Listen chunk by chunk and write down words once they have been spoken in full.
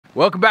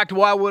Welcome back to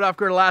Wildwood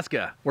off-grid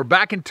Alaska. We're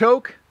back in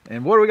Tok,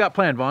 and what do we got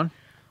planned, Vaughn?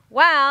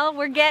 Well,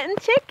 we're getting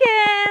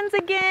chickens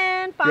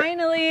again.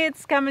 Finally,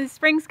 it's coming,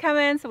 spring's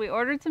coming, so we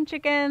ordered some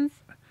chickens.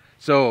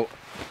 So,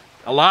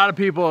 a lot of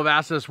people have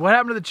asked us, what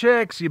happened to the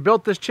chicks? You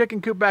built this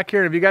chicken coop back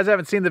here. If you guys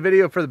haven't seen the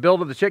video for the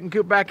build of the chicken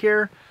coop back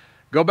here,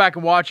 go back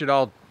and watch it.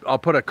 I'll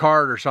put a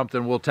card or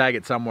something. We'll tag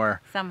it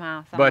somewhere.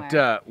 Somewhere.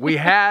 But we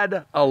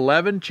had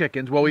 11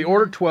 chickens. Well, we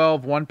ordered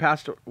 12. One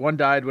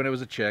died when it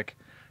was a chick.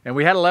 And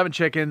we had 11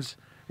 chickens.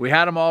 We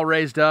had them all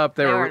raised up.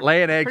 They were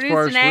laying eggs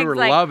for us. We were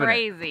like loving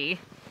crazy. it.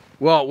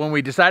 Well, when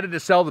we decided to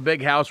sell the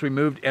big house, we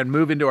moved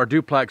into our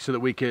duplex so that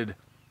we could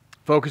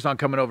focus on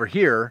coming over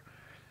here.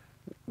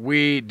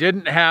 We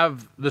didn't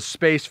have the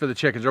space for the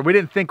chickens, or we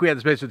didn't think we had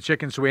the space for the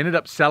chickens, so we ended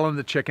up selling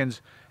the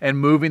chickens and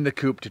moving the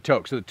coop to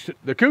Tok. So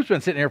the coop's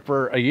been sitting here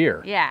for a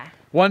year. Yeah.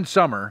 One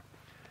summer,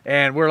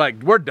 and we're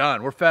like, we're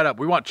done. We're fed up.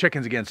 We want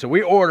chickens again. So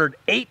we ordered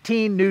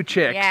 18 new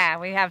chicks. Yeah,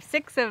 we have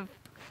 6 of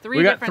 3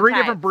 we got different three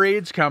types. different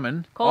breeds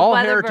coming. Cold all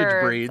weather heritage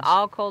birds, breeds.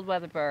 all cold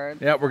weather birds.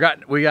 Yeah,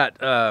 we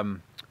got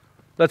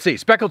let's see,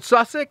 speckled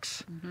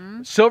Sussex,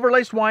 silver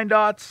laced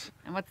Wyandottes,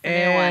 and what's the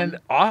new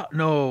one?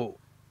 No,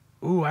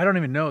 ooh, I don't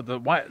even know.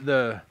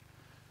 The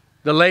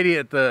lady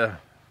at the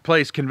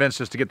place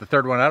convinced us to get the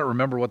third one. I don't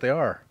remember what they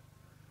are.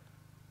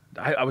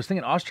 I was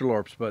thinking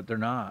Australorps, but they're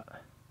not.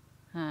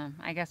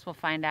 I guess we'll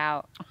find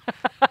out.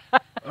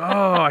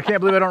 Oh, I can't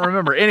believe I don't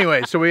remember.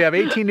 Anyway, so we have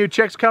 18 new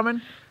chicks coming,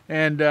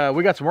 and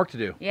we got some work to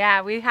do.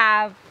 Yeah, we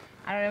have,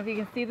 I don't know if you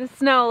can see the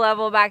snow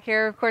level back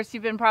here. Of course,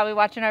 you've been probably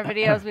watching our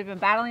videos. We've been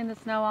battling the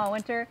snow all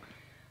winter.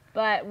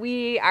 But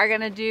we are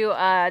going to do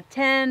a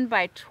 10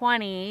 by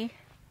 20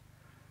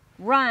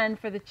 run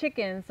for the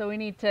chickens. So we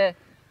need to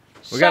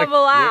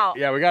shovel out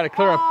we got to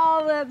clear up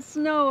all that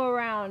snow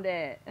around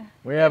it.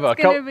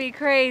 It's going to be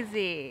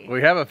crazy.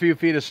 We have a few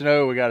feet of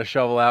snow we got to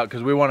shovel out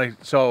because we want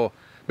to. So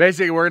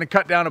basically, we're going to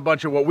cut down a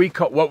bunch of what we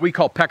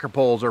call pecker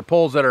poles, or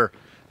poles that are,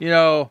 you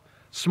know,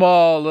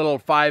 small little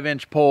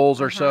 5-inch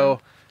poles or so,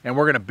 and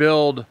we're going to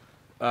build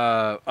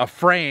a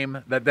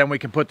frame that then we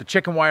can put the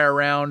chicken wire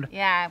around.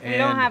 Yeah, we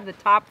don't have the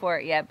top for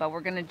it yet, but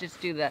we're going to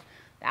just do the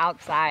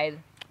outside.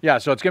 Yeah,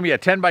 so it's going to be a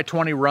 10 by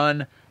 20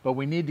 run, but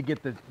we need to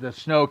get the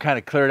snow kind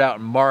of cleared out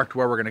and marked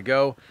where we're going to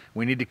go.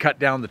 We need to cut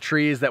down the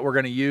trees that we're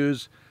going to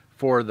use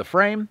for the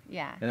frame.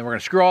 Yeah. And then we're going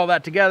to screw all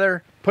that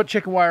together, put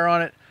chicken wire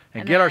on it,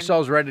 and get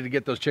ourselves ready to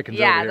get those chickens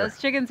over here. Yeah, those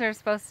chickens are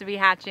supposed to be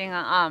hatching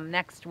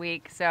next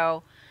week,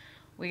 so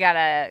we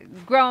gotta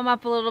grow them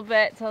up a little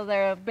bit till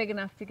they're big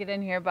enough to get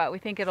in here, but we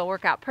think it'll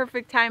work out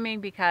perfect timing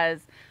because,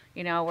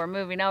 you know, we're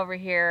moving over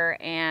here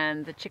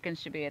and the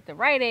chickens should be at the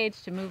right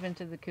age to move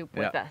into the coop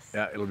with us.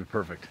 Yeah, it'll be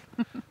perfect.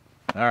 All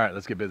right,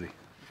 let's get busy.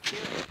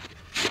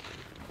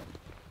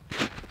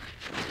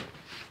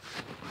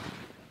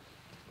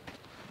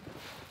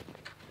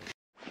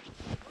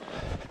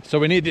 So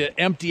we need to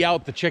empty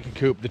out the chicken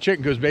coop. The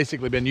chicken coop's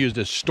basically been used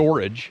as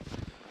storage.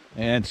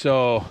 And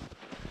so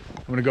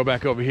I'm gonna go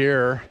back over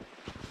here,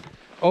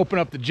 open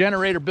up the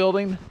generator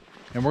building,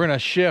 and we're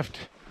gonna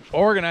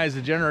organize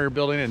the generator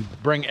building and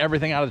bring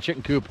everything out of the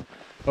chicken coop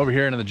over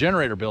here into the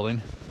generator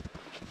building.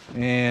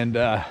 And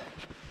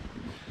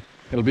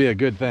it'll be a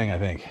good thing, I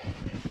think.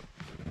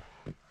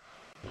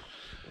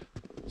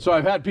 So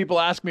I've had people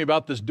ask me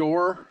about this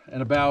door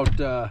and about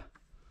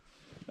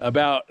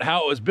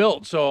how it was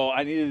built, so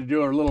I needed to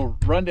do a little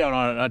rundown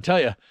on it. And I'll tell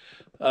you,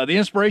 the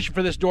inspiration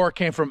for this door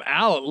came from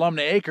Al at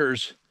Lumna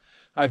Acres.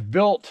 I've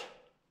built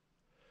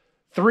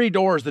 3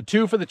 doors. The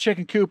 2 for the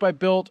chicken coop I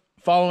built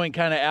following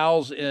kind of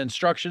Al's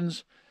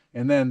instructions,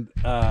 and then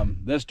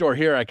this door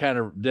here I kind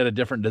of did a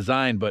different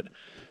design, but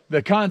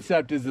the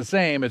concept is the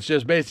same. It's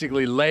just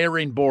basically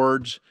layering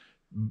boards,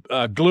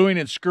 gluing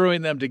and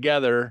screwing them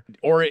together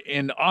or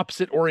in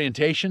opposite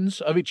orientations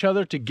of each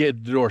other to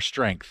give the door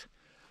strength.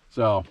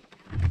 So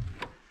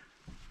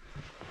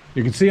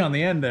you can see on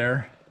the end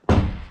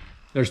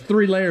there's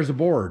 3 layers of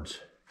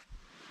boards,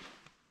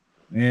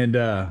 and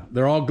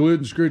they're all glued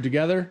and screwed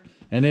together,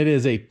 and it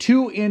is a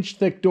 2-inch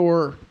thick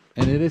door,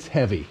 and it is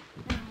heavy.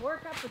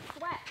 Work up the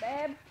sweat,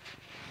 babe.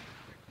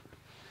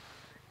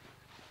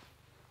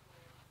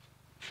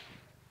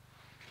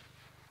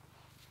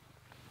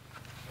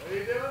 What are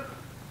you doing?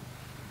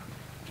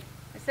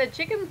 I said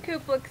chicken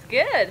coop looks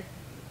good.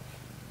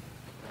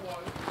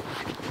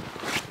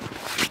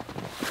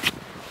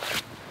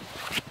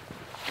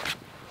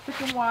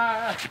 Chicken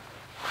wire.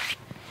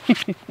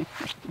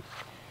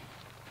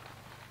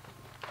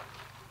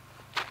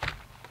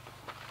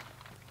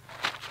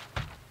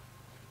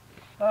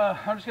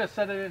 I'm just gonna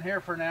set it in here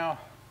for now.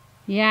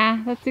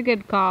 Yeah, that's a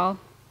good call.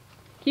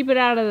 Keep it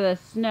out of the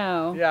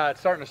snow. Yeah,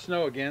 it's starting to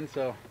snow again,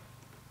 so.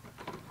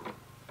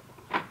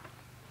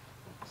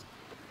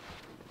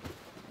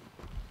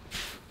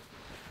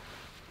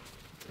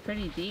 It's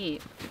pretty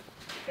deep.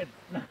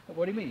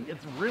 What do you mean?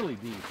 It's really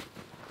deep.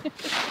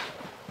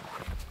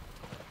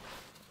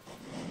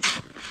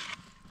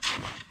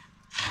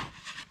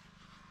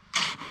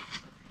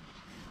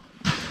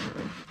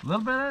 A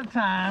little bit at a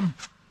time.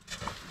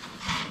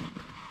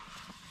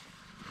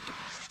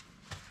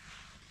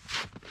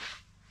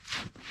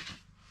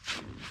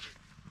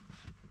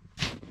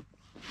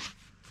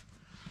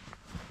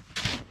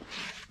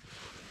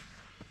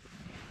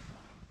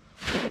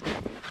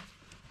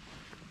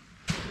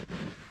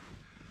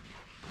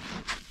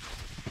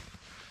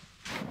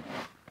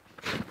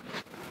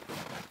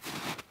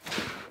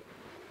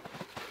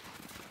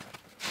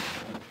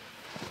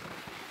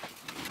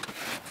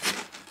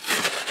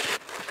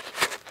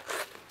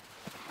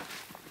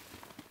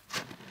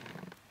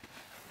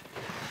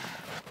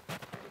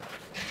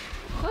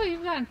 Oh,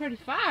 you've gotten pretty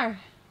far.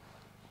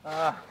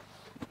 I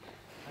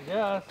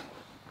guess.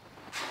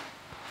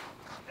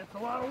 It's a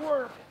lot of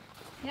work.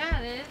 Yeah,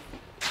 it is.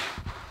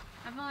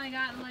 I've only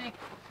gotten like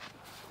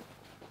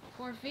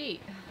 4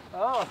 feet.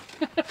 Oh.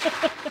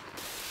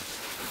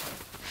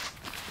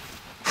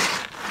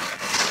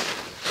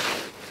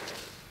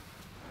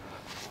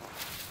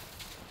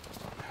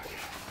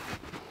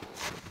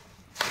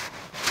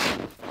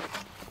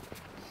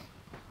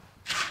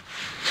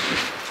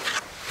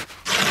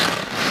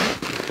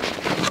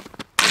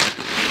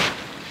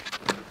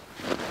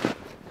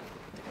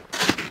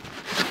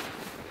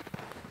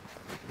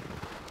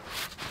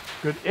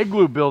 Good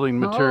igloo building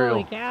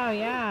material. Holy cow,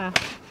 yeah.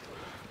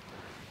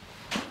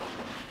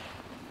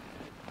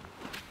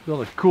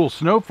 Build a cool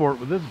snow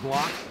fort with this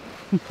block.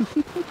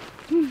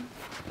 And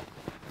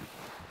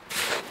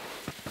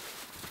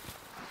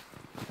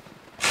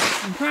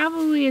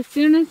probably as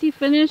soon as he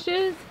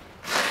finishes,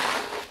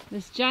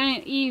 this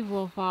giant eave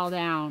will fall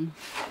down.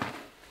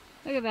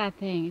 Look at that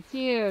thing, it's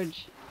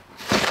huge.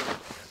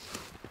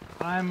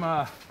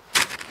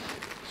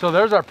 So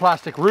there's our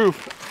plastic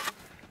roof.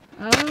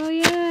 Oh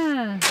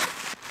yeah.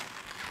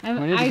 We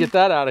need to get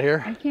that out of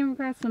here. I came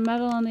across some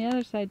metal on the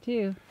other side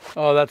too.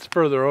 Oh, that's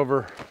further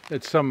over.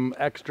 It's some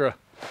extra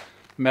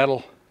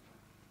metal,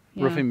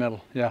 Yeah. roofing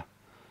metal, yeah.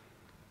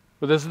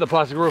 But this is the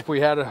plastic roof we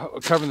had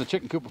covering the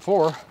chicken coop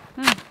before.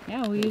 Huh,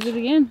 yeah, we'll use it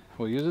again.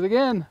 We'll use it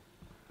again.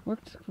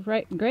 Worked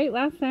great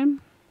last time.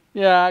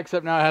 Yeah,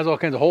 except now it has all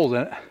kinds of holes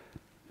in it.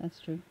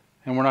 That's true.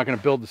 And we're not going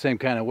to build the same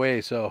kind of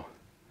way, so.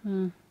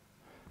 Huh.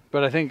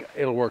 But I think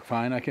it'll work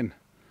fine. I can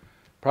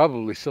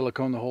probably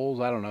silicone the holes.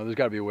 I don't know. There's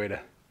got to be a way to.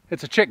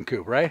 It's a chicken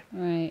coop, right?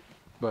 Right.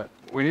 But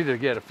we need to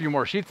get a few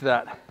more sheets of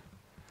that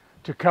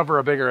to cover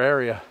a bigger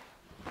area.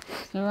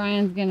 So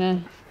Ryan's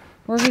gonna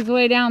work his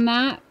way down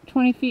that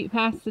 20 feet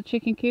past the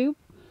chicken coop.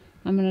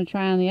 I'm gonna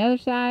try on the other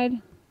side,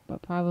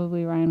 but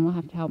probably Ryan will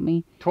have to help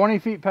me. 20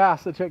 feet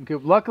past the chicken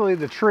coop. Luckily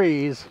the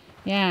trees,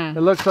 Yeah.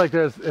 it looks like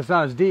it's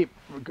not as deep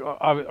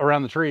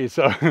around the trees,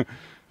 so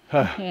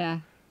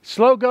Yeah.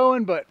 slow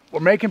going, but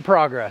we're making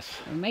progress.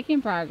 We're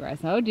making progress.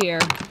 Oh dear.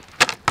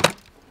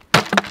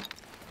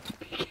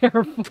 Be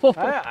careful.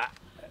 I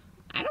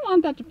don't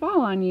want that to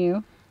fall on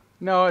you.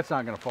 No, it's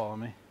not going to fall on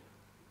me.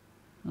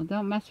 Well,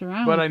 don't mess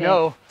around But with I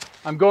know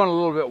I'm going a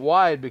little bit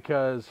wide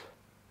because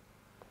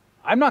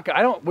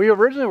we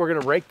originally were going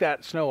to rake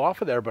that snow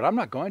off of there, but I'm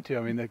not going to.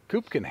 I mean, the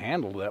coop can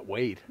handle that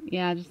weight.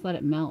 Yeah, just let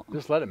it melt.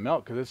 Just let it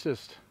melt because it's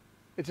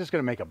just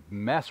going to make a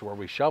mess where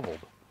we shoveled.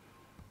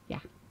 Yeah.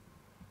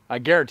 I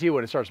guarantee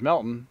when it starts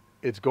melting,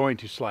 it's going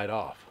to slide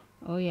off.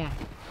 Oh yeah.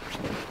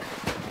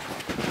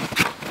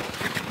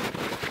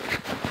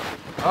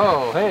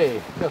 Oh,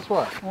 hey, guess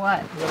what?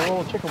 What? We got a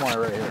little chicken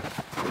wire right here.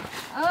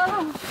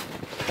 Oh.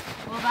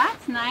 Well,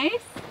 that's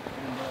nice.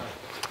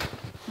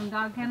 Some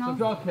dog kennels. Some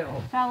dog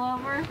kennels. Fell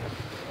over.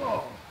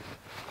 Oh.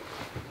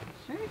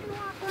 Sure you can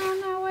walk around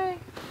that way?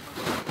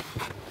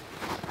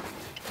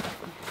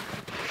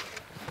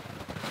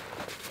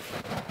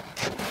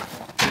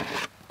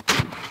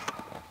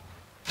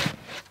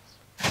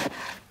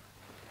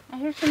 I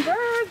hear some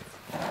birds.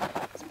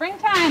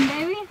 Springtime,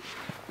 baby.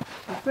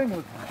 This thing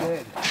looks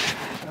dead.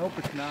 I hope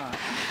it's not.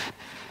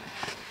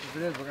 If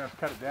it is, we're going to have to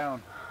cut it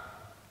down.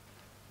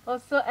 Well,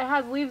 it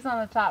has leaves on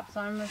the top,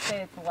 so I'm going to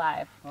say it's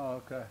alive.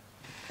 Oh, okay.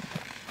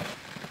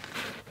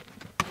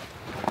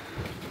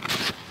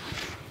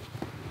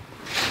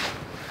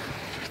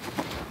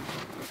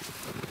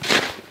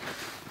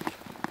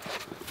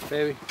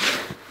 Baby,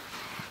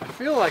 I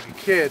feel like a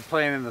kid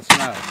playing in the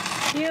snow.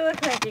 You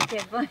look like a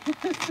kid playing in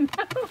the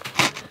snow.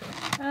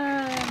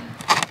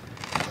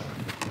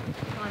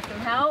 Want some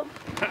help?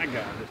 I got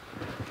it.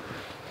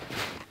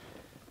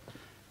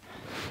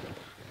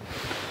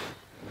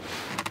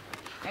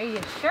 Are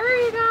you sure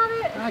you got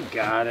it? I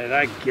got it.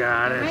 I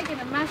got You're it. making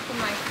a mess of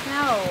my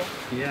snow.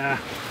 Yeah.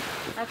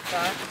 That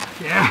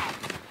sucks. Yeah.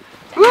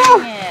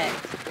 Dang it.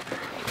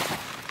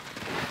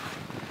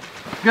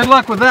 Good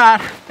luck with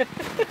that.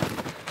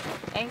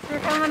 Thanks for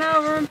coming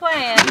over and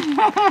playing.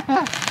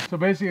 So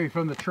basically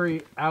from the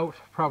tree out,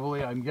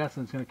 probably, I'm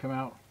guessing it's going to come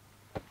out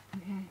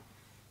Okay.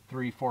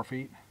 3-4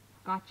 feet.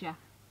 Gotcha.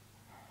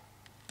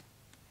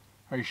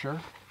 Are you sure?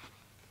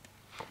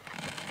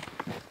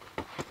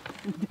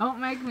 Don't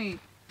make me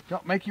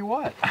Don't make you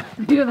what?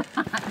 do that.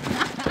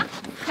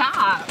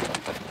 Stop.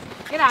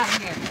 Get out of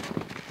here.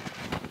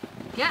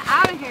 Get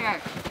out of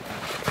here.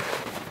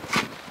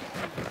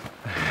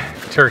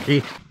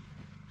 Turkey.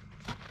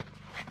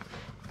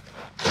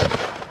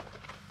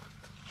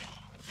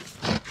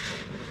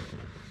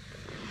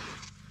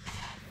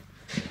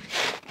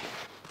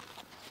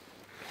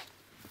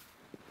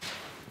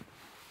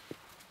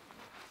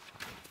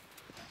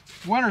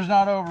 Winter's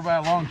not over by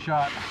a long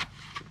shot.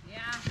 Yeah.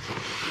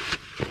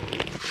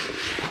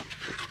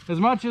 As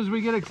much as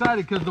we get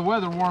excited because the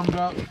weather warmed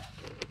up,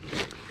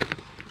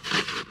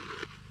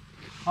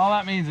 all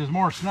that means is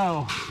more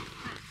snow.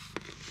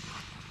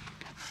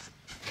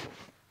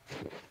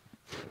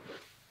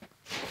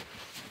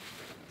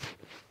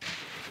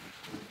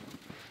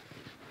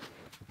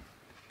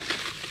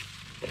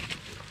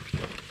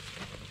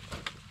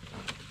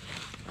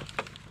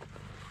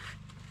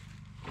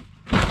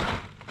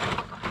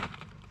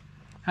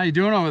 How you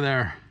doing over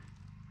there?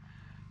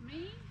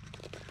 Me?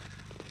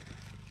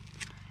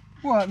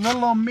 What,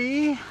 little old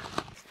me?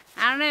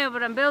 I don't know,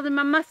 but I'm building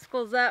my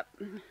muscles up.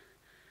 I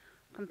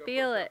can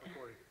feel it.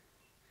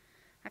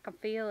 I can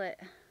feel it.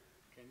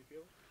 Can you feel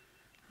it?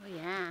 Oh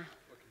yeah.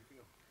 What can you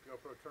feel? Go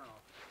for a turn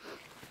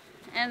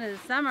off. End of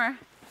the summer,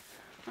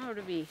 I'm going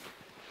to be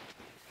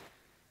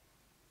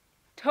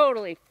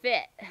totally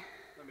fit.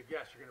 Let me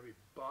guess, you're gonna be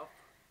buff?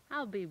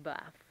 I'll be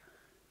buff.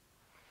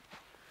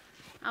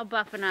 I'll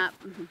buffen up.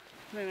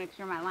 Let me make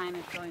sure my line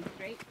is going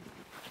straight.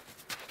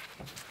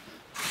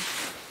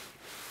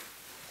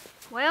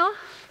 Well,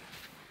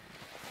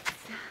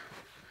 it's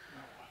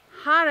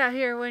hot out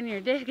here when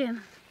you're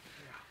digging.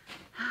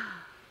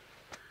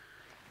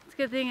 It's a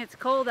good thing it's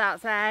cold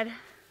outside.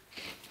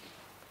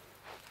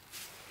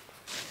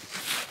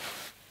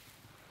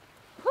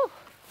 Whew.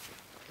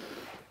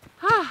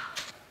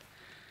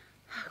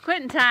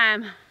 Quitting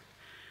time.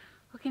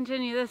 We'll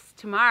continue this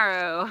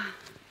tomorrow.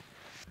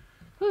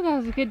 Ooh, that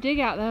was a good dig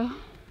out though.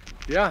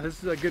 Yeah,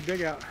 this is a good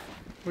dig out.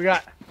 We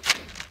got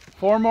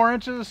 4 more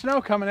inches of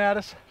snow coming at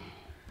us.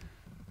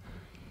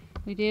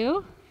 We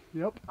do?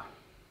 Yep.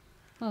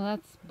 Well,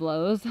 that's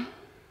blows.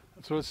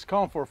 That's what it's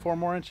calling for, 4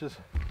 more inches.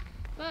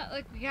 But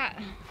look, we got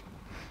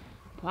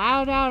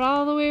plowed out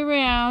all the way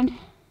around.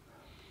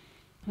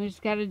 We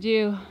just got to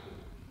do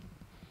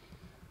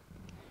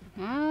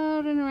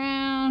out and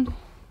around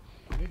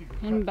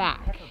and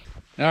back.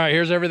 All right,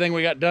 here's everything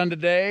we got done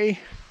today.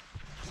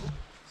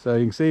 So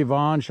you can see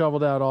Vaughn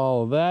shoveled out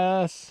all of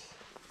this.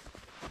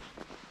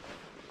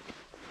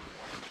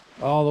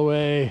 All the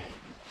way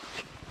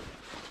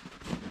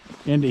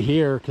into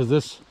here, because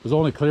this was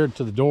only cleared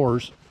to the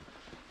doors.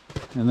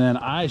 And then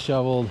I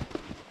shoveled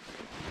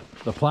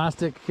the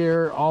plastic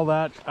here, all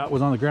that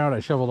was on the ground. I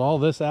shoveled all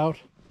this out.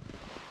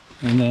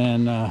 And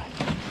then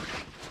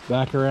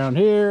back around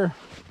here.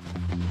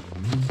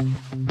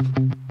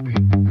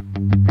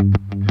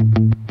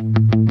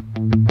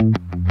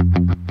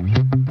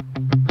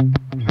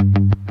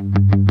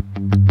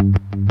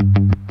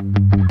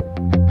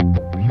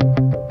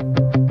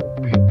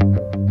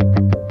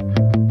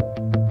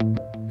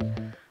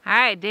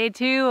 Day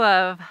 2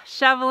 of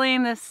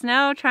shoveling the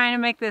snow, trying to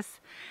make this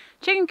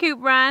chicken coop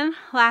run.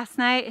 Last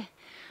night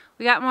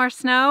we got more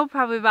snow,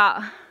 probably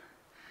about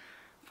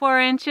 4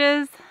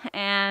 inches,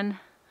 and I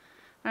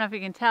don't know if you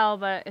can tell,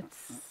 but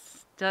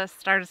it's just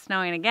started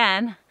snowing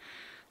again.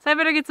 So I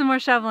better get some more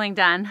shoveling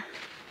done.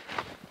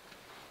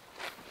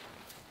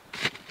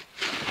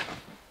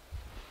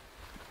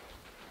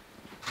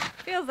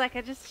 Feels like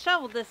I just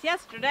shoveled this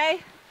yesterday.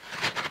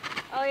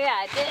 Oh yeah,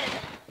 I did.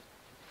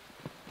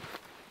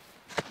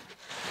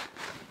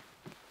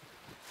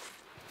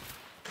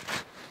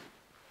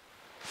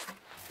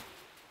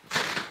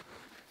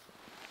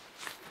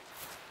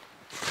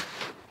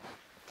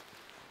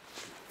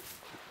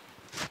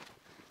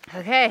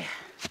 Okay,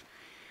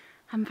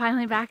 I'm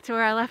finally back to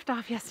where I left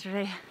off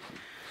yesterday.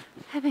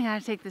 I think I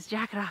gotta take this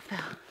jacket off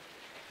though.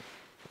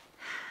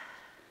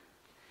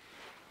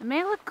 It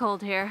may look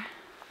cold here,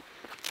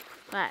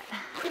 but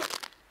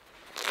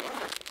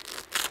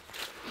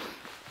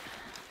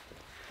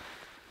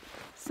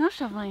snow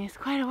shoveling is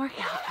quite a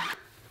workout.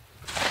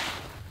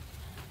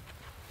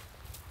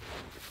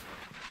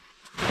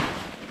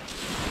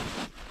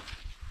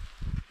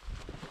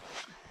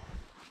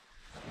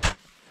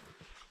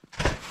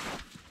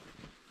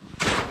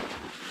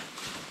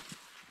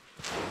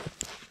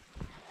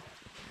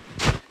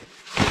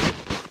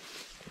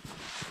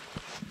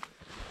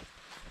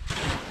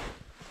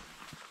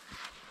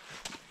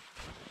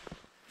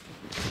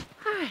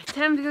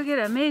 Time to go get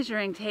a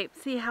measuring tape,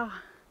 see how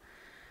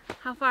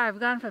far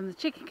I've gone from the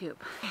chicken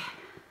coop. Okay.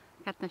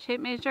 Got the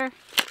shape measure.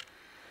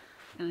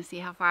 Gonna see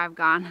how far I've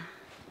gone.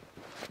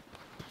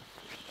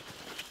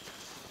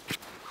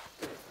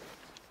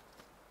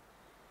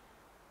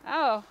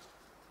 Oh,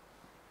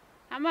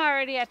 I'm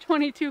already at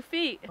 22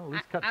 feet. Oh,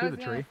 let's cut to the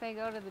tree. I was gonna say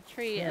go to the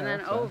tree, yeah, and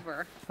then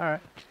over. All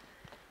right.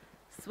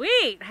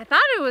 Sweet. I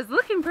thought it was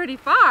looking pretty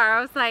far.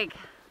 I was like,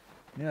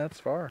 yeah, that's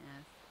far.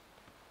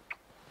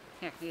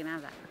 Here, you can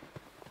have that.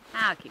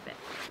 I'll keep it.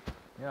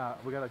 Yeah,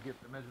 we gotta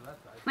get the measure that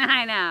side.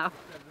 I know.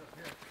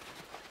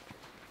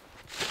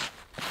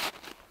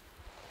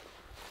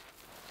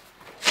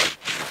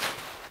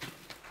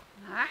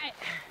 All right.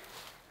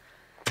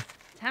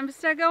 Time to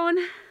start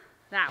going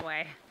that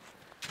way.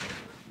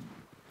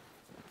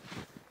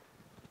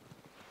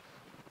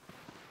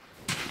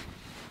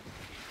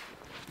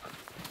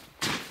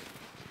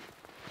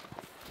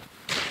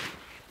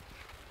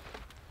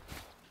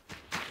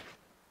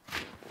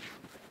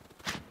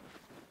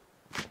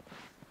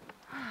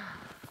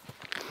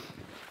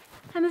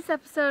 And this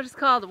episode is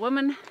called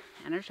Woman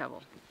and Her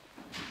Shovel.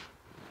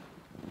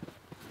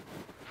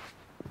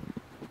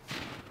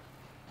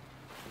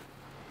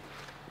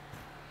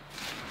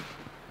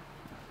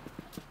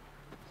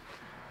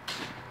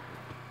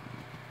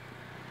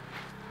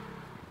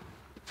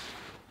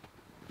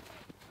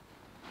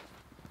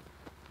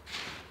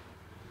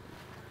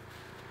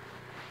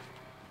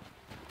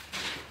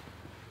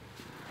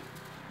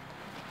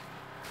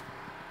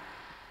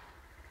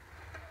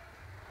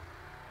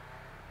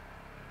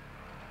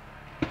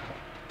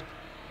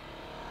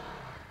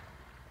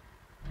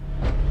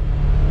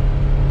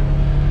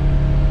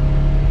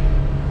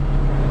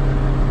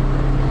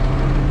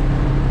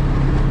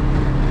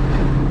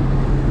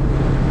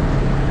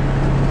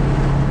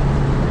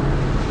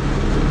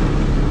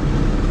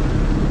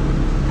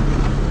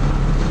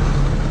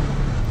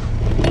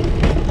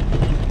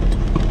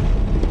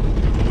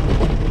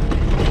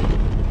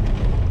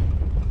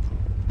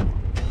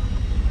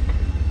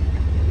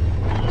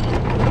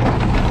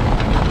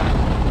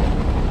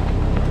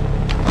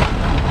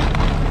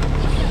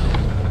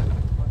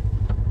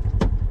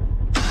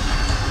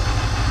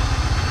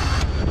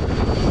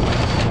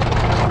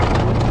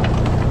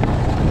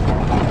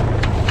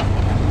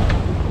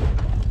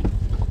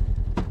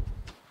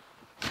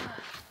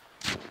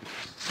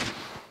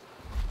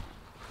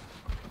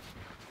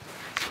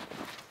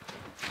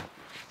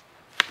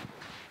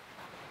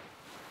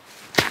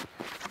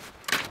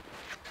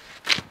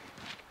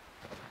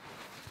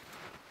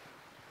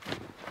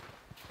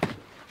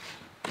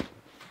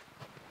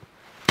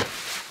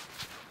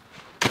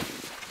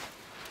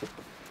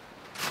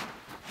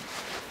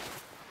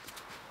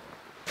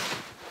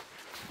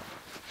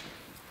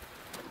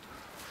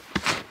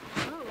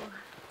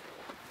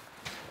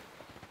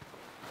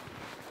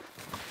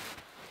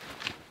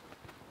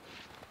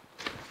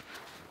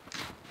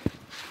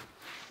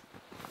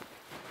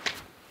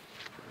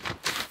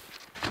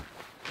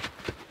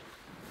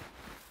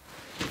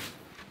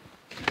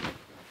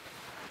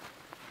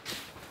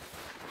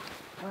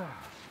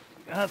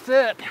 That's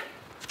it.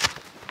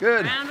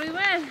 Good. Round we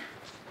went.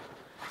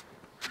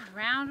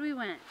 Round we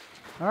went.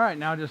 All right,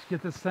 now just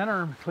get this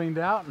center cleaned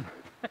out and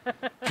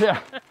yeah,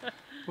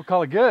 we'll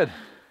call it good.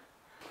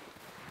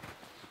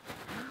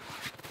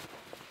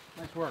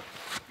 Nice work.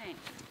 Thanks.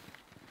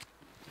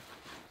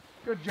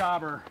 Good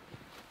jobber.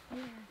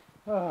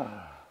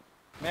 Yeah.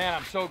 Man,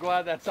 I'm so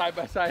glad that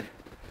side-by-side.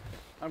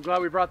 I'm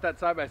glad we brought that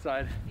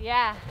side-by-side.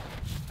 Yeah.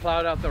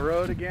 Plowed out the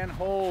road again.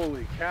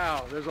 Holy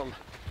cow.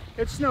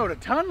 It snowed a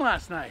ton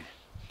last night.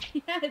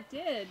 Yeah, it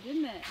did,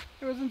 didn't it?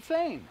 It was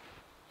insane.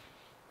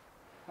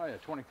 Oh yeah,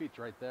 20 feet's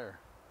right there.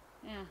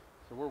 Yeah.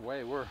 So we're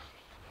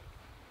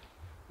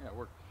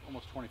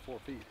almost 24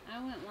 feet.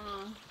 I went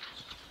long.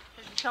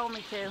 Because you told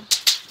me to.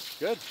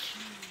 Good.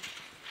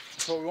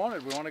 That's what we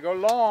wanted. We want to go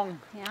long.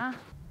 Yeah.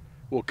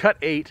 We'll cut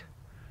 8,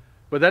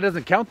 but that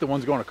doesn't count the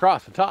ones going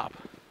across the top.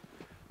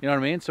 You know what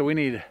I mean? So we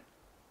need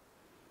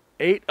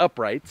 8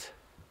 uprights,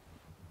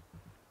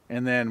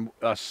 and then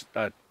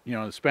you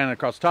know, spanning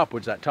across the top,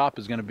 which that top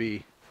is going to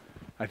be.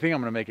 I think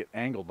I'm going to make it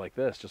angled like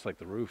this, just like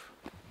the roof.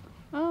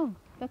 Oh,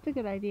 that's a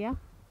good idea.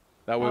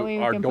 That way we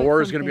our can door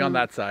put is going to be on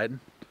that side.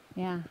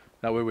 Yeah.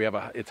 That way we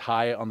have it's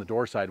high on the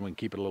door side, and we can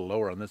keep it a little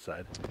lower on this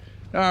side.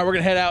 All right, we're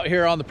gonna head out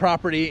here on the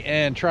property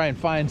and try and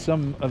find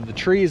some of the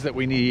trees that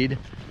we need.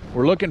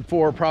 We're looking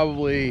for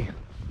probably,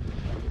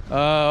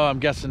 I'm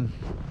guessing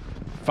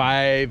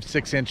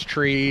 5-6 inch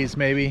trees,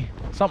 maybe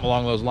something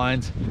along those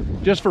lines.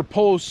 Just for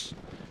posts,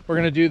 we're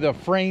gonna do the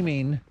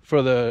framing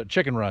for the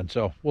chicken run.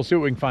 So we'll see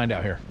what we can find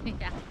out here.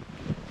 Yeah.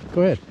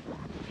 Go ahead.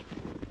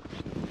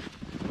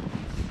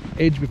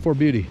 Age before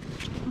beauty.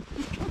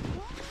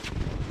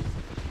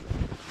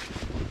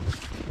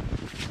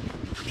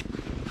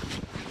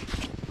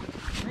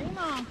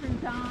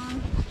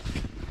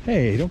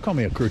 Hey, don't call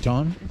me a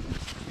crouton.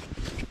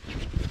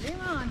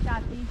 Come on,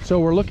 Tati. So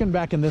we're looking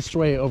back in this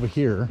way over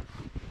here.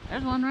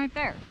 There's one right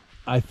there.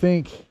 I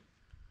think,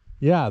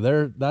 yeah,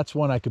 that's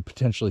one I could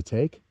potentially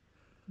take.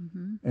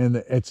 And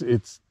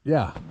it's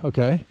yeah,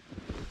 okay.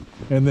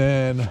 And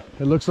then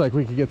it looks like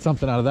we could get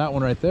something out of that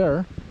one right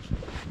there.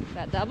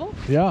 That double?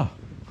 Yeah.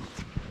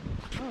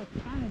 Oh,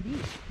 it's kind of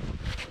deep.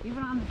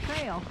 Even on the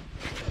trail.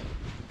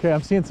 Okay,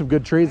 I'm seeing some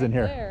good trees in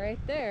here. Right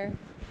there.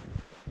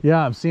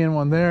 Yeah, I'm seeing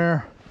one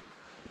there.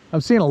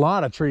 I'm seeing a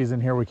lot of trees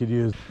in here we could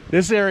use.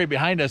 This area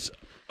behind us,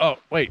 oh,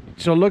 wait.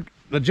 So look,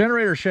 the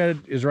generator shed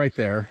is right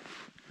there.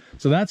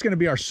 So that's going to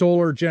be our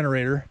solar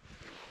generator.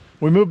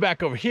 We move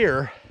back over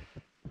here.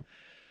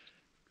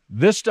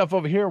 This stuff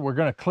over here, we're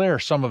going to clear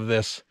some of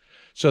this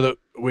so that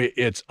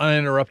it's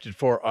uninterrupted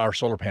for our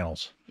solar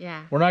panels.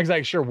 Yeah. We're not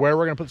exactly sure where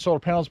we're going to put the solar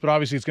panels, but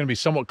obviously it's going to be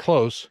somewhat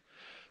close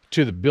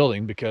to the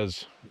building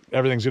because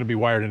everything's going to be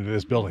wired into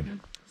this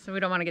building. So we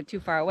don't want to get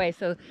too far away.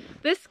 So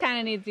this kind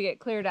of needs to get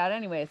cleared out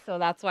anyway. So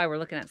that's why we're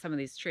looking at some of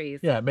these trees.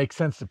 Yeah, it makes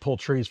sense to pull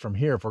trees from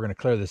here if we're going to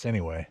clear this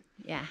anyway.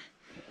 Yeah.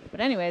 But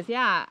anyways,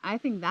 yeah, I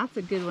think that's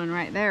a good one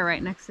right there,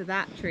 right next to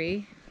that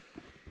tree.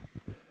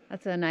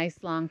 That's a nice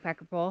long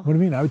pecker pole. What do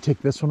you mean? I would take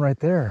this one right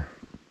there.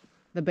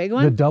 The big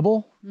one? The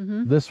double?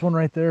 This one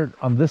right there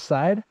on this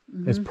side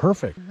is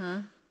perfect.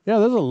 Yeah,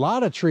 there's a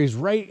lot of trees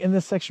right in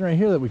this section right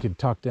here that we could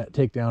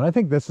take down. I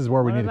think this is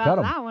where we need to cut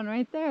them. That one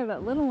right there,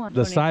 that little one.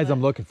 The size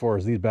I'm looking for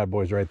is these bad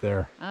boys right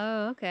there.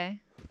 Oh, okay.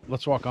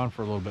 Let's walk on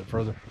for a little bit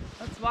further.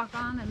 Let's walk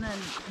on and then,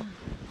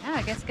 yeah,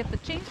 I guess get the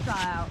chainsaw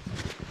out.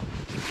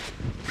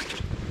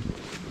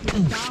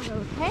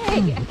 Doggos.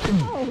 Hey,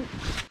 oh,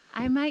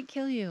 I might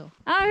kill you.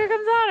 Oh, here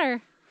comes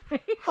Otter.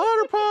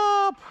 Otter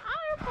Pop!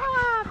 Otter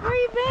Pop, where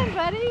you been,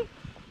 buddy?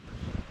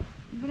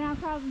 You been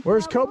out causing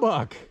Where's trouble?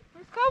 Kobach?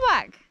 Where's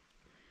Kobach?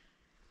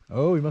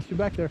 Oh, he must be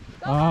back there.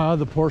 Ah,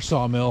 the poor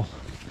sawmill.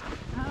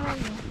 Oh, yes,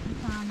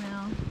 the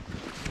sawmill.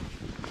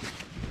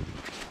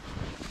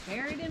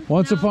 Buried in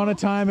Once snow. upon a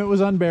time, it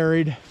was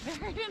unburied.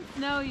 Buried in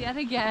snow yet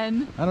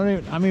again.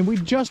 I mean, we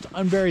just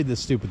unburied this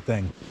stupid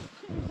thing.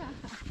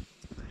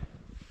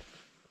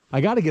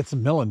 I got to get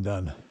some milling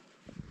done.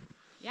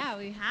 Yeah,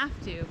 we have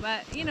to,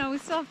 but you know, we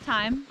still have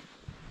time.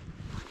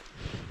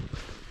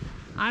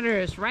 Otter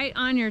is right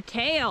on your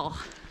tail.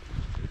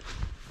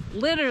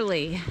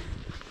 Literally.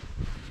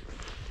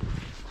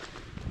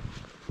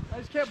 I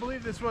just can't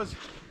believe this was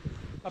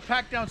a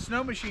packed down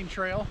snow machine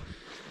trail.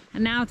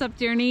 And now it's up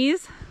to your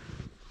knees?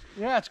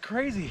 Yeah, it's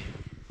crazy.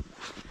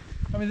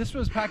 I mean, this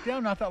was packed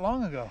down not that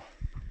long ago.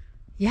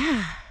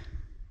 Yeah.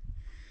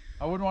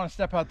 I wouldn't want to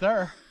step out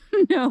there.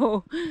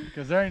 No.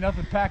 Because there ain't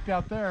nothing packed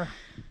out there.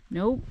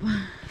 Nope.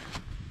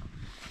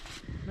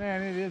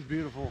 Man, it is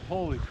beautiful.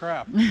 Holy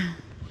crap.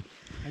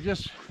 I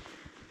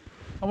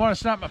want to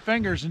snap my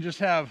fingers and just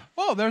have,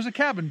 oh, there's a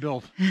cabin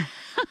built.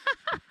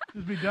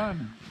 Just be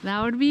done.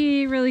 That would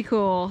be really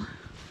cool.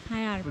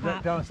 Hi, Otter But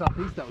Pop. down in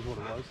Southeast, that was what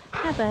it was.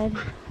 Hi, bud.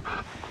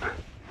 Are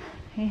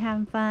you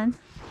having fun?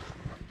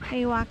 Are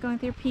you walking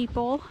with your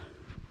people?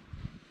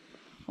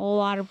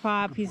 Old Otter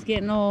Pop, he's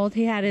getting old.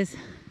 He had his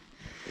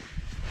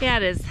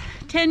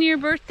 10-year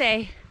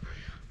birthday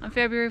on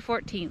February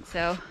 14th,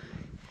 so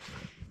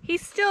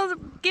he's still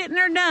getting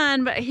her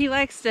done, but he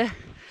likes to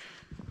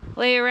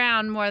lay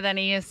around more than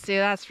he used to,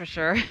 that's for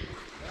sure.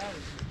 That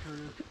is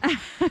He's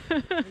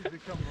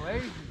become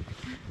lazy.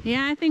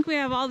 Yeah, I think we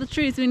have all the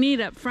trees we need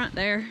up front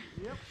there.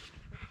 Yep.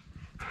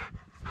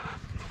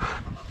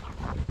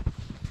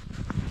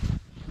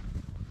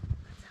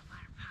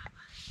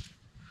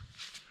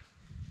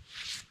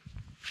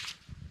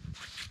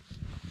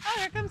 Oh,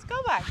 here comes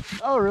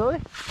Kovac. Oh, really?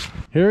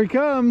 Here he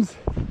comes.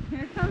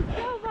 Here comes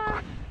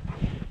Kovac.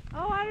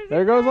 Oh, Otter's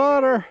There goes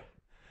excited. Otter.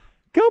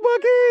 Go,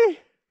 Bucky!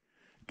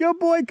 Good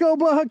boy, Go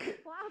Buck.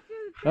 Plow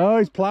through the tree. Oh,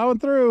 he's plowing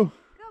through.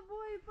 Good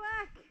boy,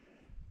 Buck.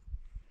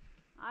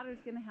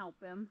 Otter's gonna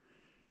help him.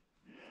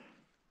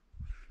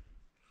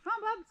 Come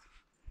on, Bubs.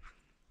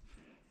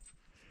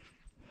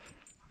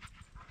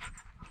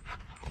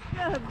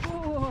 Good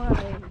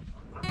boy.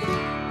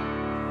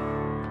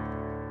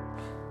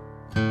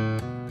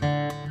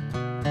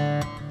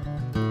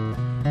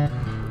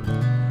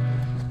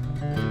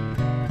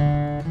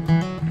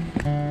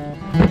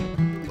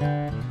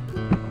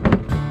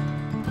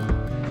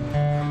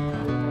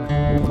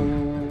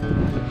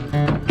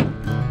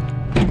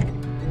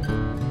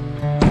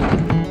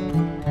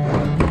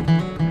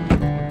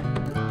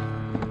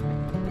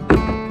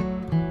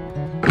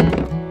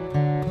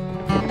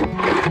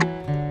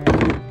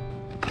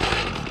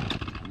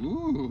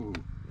 Ooh.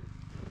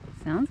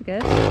 Sounds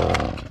good.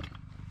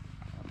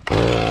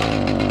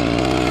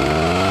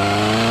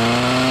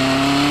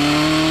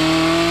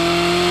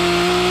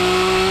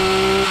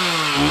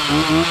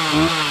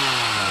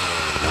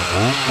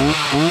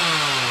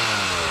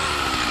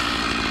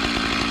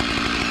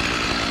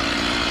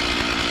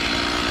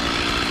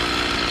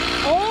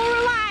 All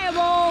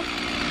reliable.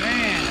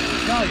 Man,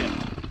 I tell you.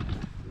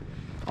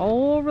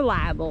 All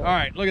reliable. All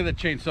right, look at the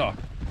chainsaw.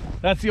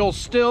 That's the old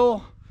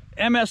Stihl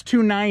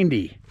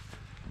MS290.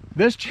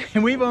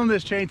 We've owned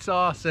this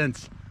chainsaw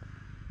since,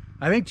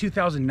 I think,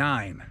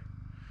 2009,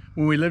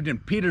 when we lived in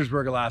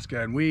Petersburg,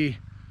 Alaska, and we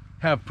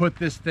have put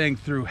this thing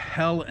through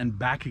hell and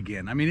back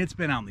again. I mean, it's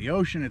been out in the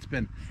ocean. It's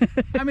been,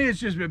 I mean, it's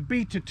just been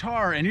beat to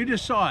tar, and you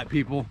just saw it,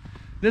 people.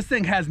 This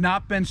thing has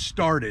not been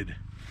started.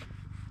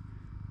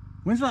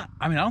 When's that?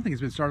 I mean, I don't think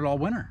it's been started all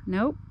winter.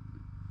 Nope.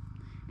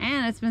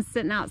 And it's been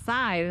sitting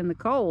outside in the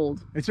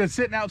cold. It's been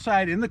sitting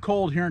outside in the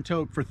cold here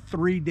until for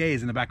 3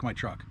 days in the back of my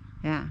truck.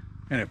 Yeah.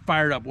 And it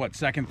fired up, what,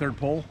 second, third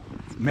pole?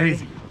 It's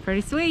amazing. Pretty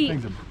sweet.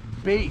 Thing's a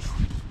beast.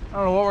 I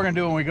don't know what we're gonna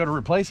do when we go to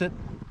replace it.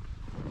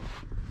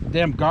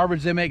 Damn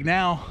garbage they make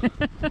now.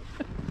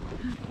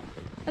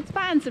 Let's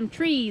find some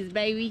trees,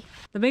 baby.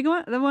 The big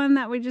one? The one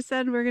that we just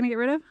said we're gonna get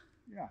rid of?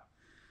 Yeah.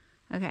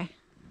 Okay.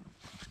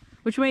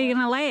 Which way are you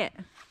gonna lay it?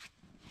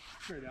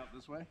 Straight out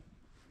this way.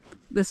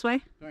 This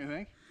way? Don't you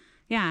think?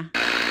 Yeah.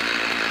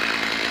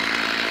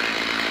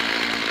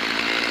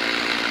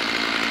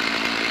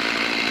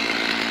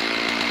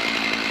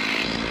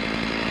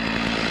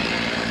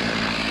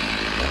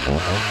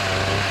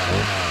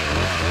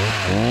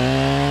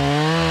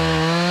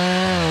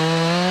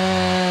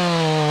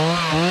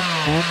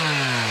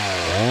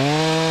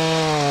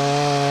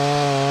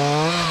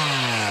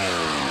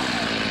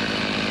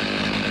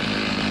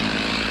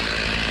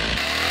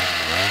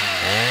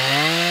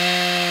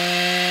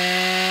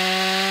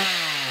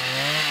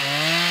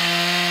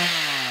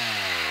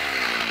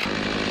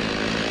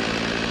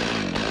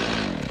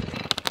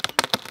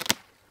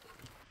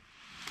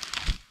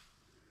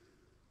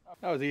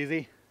 That was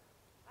easy.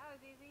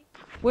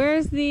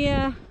 Where's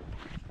the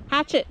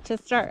hatchet to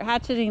start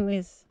hatcheting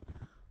these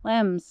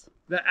limbs?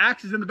 The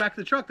axe is in the back of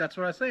the truck. That's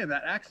what I was saying.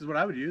 That axe is what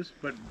I would use,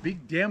 but be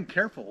damn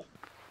careful.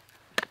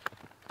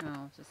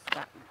 Oh, just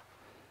stop.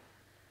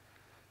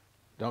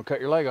 Don't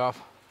cut your leg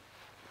off.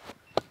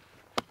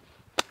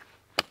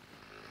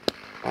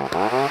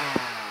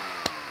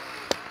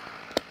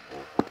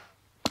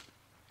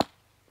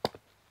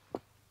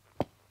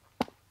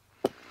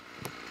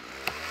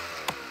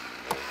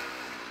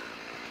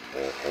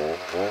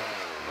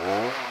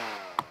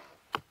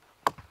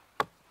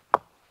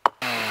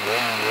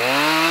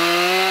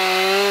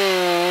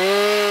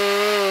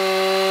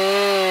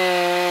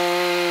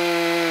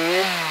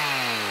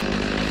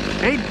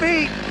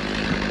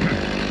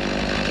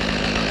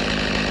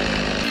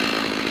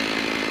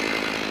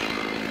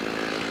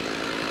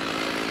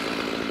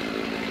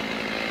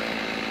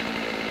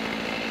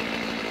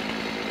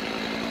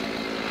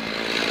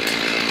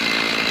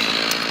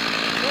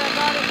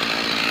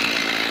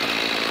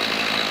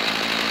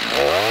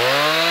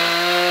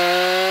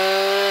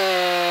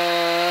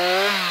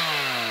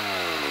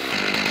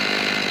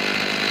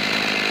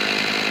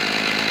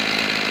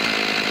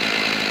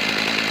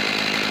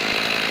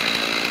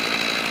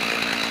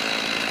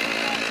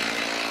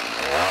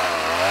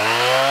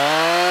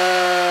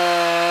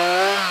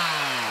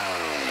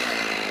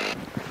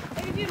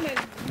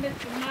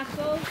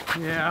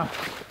 Yeah.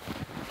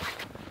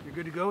 You're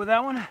good to go with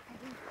that one?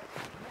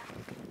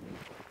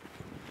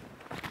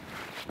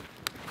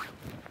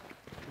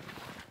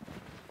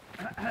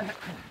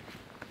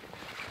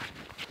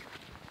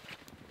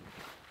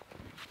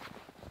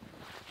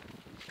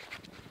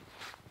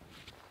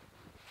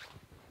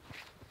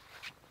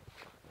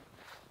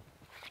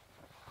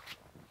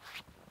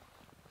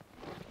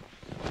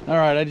 All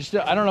right,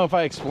 I don't know if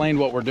I explained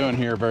what we're doing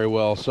here very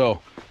well.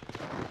 So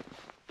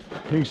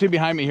you can see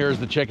behind me here is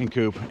the chicken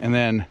coop, and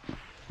then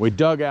we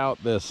dug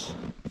out this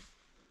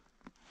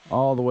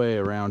all the way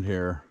around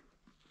here.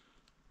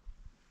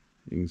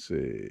 You can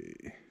see.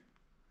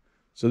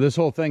 So this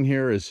whole thing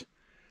here is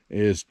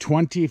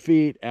 20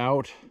 feet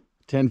out,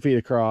 10 feet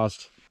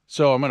across.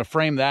 So I'm going to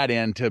frame that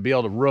in to be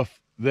able to roof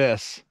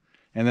this,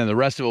 and then the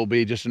rest of it will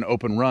be just an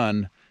open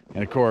run.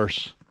 And of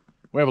course,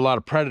 we have a lot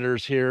of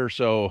predators here,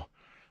 so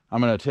I'm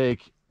going to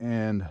take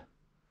and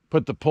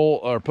put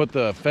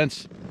the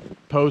fence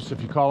posts, if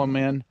you call them,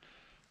 in,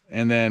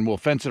 and then we'll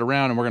fence it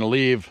around, and we're going to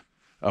leave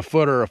a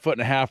foot or a foot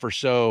and a half or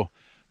so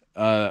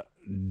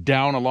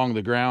down along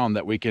the ground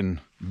that we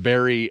can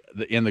bury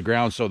in the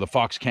ground so the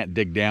fox can't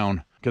dig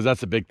down, because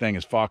that's the big thing,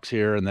 is fox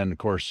here, and then of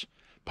course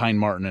pine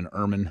marten and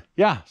ermine.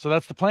 Yeah, so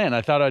that's the plan.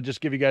 I thought I'd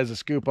just give you guys a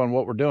scoop on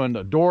what we're doing.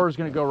 The door is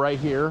going to go right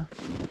here.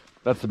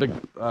 That's the big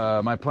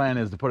my plan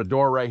is to put a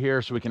door right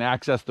here so we can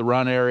access the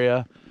run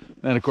area.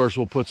 And of course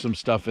we'll put some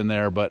stuff in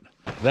there, but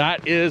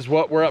that is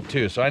what we're up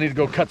to. So I need to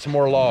go cut some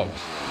more logs.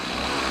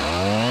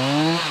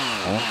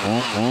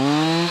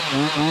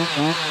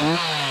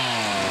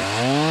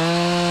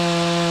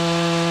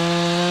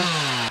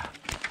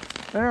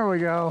 There we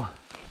go.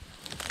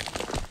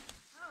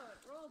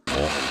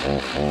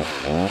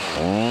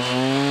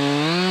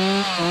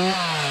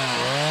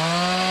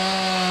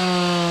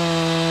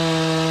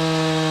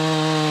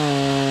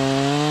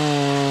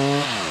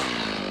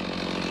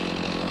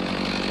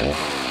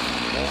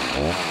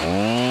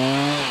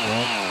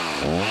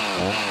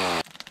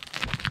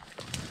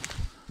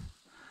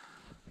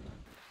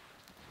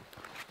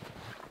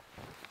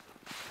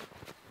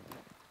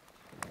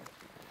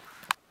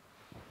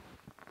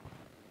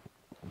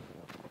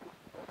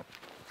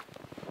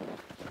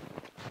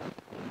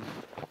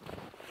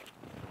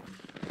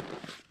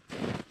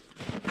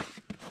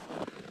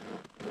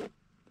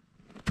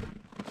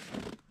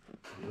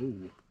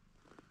 Ooh.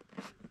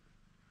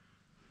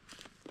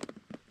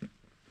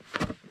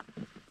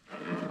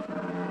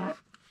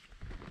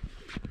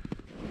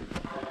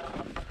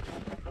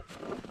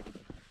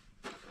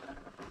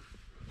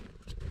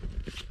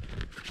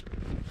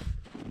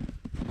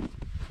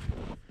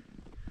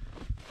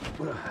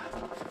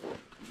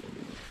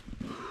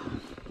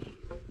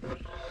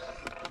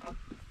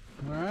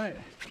 All right,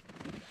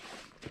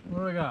 what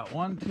do we got?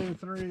 1, 2,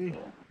 3,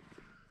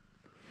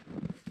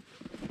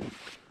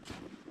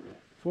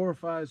 4,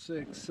 5,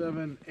 6,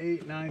 7,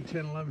 8, 9,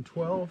 10, 11,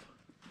 12.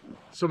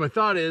 So my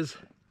thought is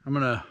I'm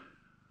gonna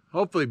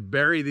hopefully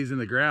bury these in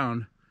the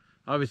ground.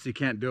 Obviously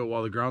can't do it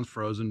while the ground's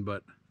frozen,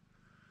 but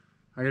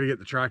I gotta get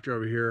the tractor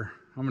over here.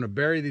 I'm gonna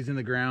bury these in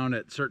the ground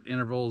at certain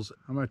intervals.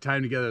 I'm gonna tie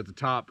them together at the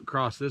top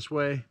across this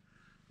way,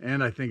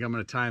 and I think I'm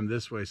gonna tie them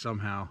this way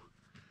somehow.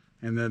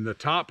 And then the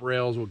top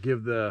rails will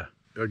give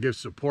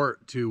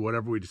support to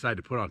whatever we decide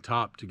to put on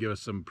top to give us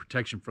some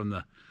protection from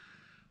the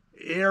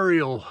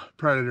aerial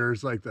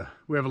predators.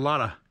 We have a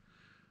lot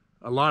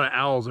of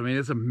owls. I mean,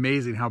 it's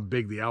amazing how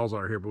big the owls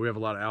are here, but we have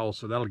a lot of owls,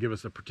 so that'll give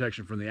us the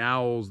protection from the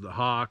owls, the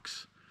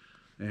hawks,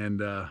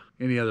 and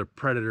any other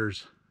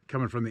predators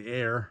coming from the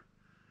air.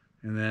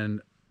 And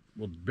then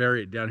we'll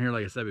bury it down here,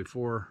 like I said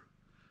before.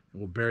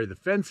 We'll bury the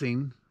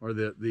fencing, or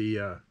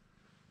the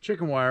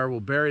chicken wire. We'll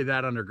bury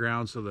that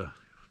underground so the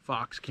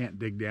fox can't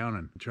dig down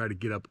and try to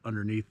get up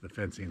underneath the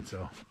fencing.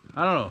 So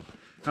I don't know,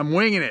 I'm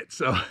winging it,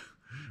 so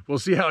we'll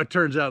see how it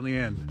turns out in the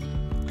end.